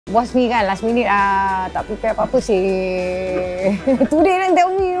Boss me kan last minute tak prepare apa-apa sih. Today then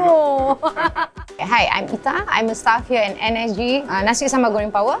tell me Hi, I'm Ita. I'm a staff here in NSG Nasi Sambal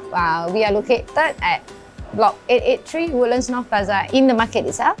Goreng Power. We are located at Block 883 Woodlands North Plaza in the market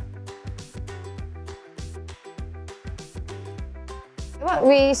itself. What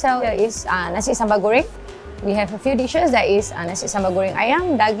we sell here is Nasi Sambal Goreng. We have a few dishes, that is Nasi Sambal Goreng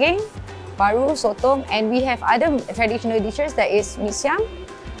Ayam, Daging, Paru, Sotong, and we have other traditional dishes, that is Mi Siam,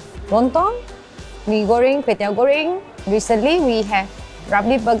 Lontong, Mi Goreng, Kway Teow Goreng. Recently we have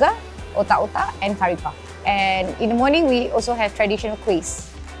Ramly Burger, Otak-otak, and Curry Puff. And in the morning we also have traditional quiz.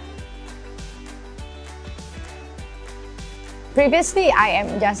 Previously, I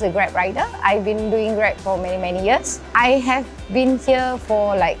am just a Grab rider. I've been doing Grab for many years. I have been here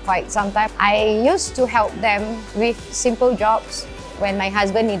for quite some time. I used to help them with simple jobs when my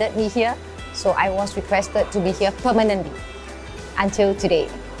husband needed me here. So I was requested to be here permanently until today.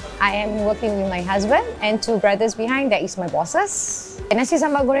 I am working with my husband and two brothers behind, that is my bosses. Nasi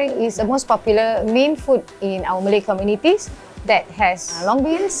Sambal Goreng is the most popular main food in our Malay communities that has long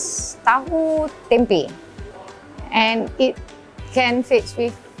beans, tahu, tempeh. And it can fit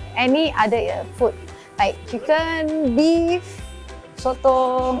with any other food like chicken, beef,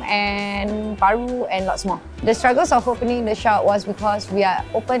 sotong, and paru, and lots more. The struggles of opening the shop was because we are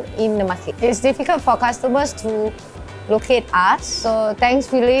open in the market. It's difficult for customers to locate us. So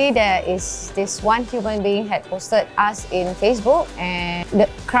thankfully, there is this one human being had posted us in Facebook, and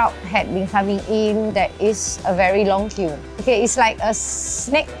the crowd had been coming in. That is a very long queue. Okay, it's like a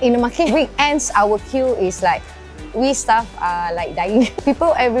snake in the market. Weekends, our queue is we staff are dying.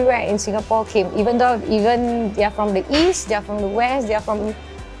 People everywhere in Singapore came, even they are from the east, they are from the west, they are from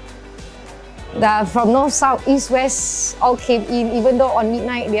north, south, east, west, all came in. Even though on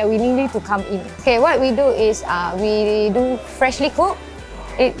midnight they are willingly to come in. Okay, what we do is we do freshly cooked.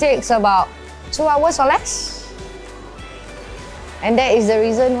 It takes about 2 hours or less, and that is the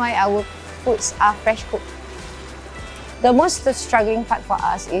reason why our foods are fresh cooked. The most struggling part for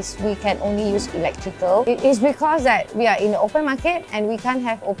us is we can only use electrical. It is because that we are in the open market and we can't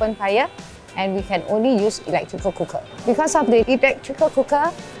have open fire, and we can only use electrical cooker. Because of the electrical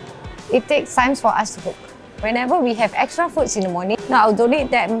cooker, it takes time for us to cook. Whenever we have extra foods in the morning, I'll donate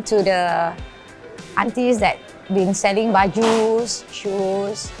them to the aunties that been selling bajus,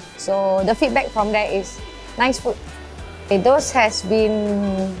 shoes. So the feedback from there is nice food. Those has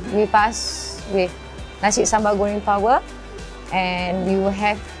been with us with Nasi Sambal Goreng Power, and you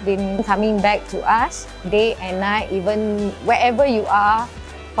have been coming back to us day and night, even wherever you are,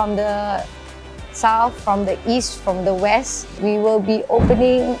 from the south, from the east, from the west. We will be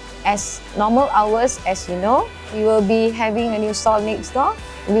opening as normal hours, as you know. We will be having a new stall next door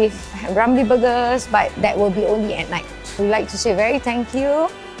with Ramly Burgers, but that will be only at night. We'd like to say very thank you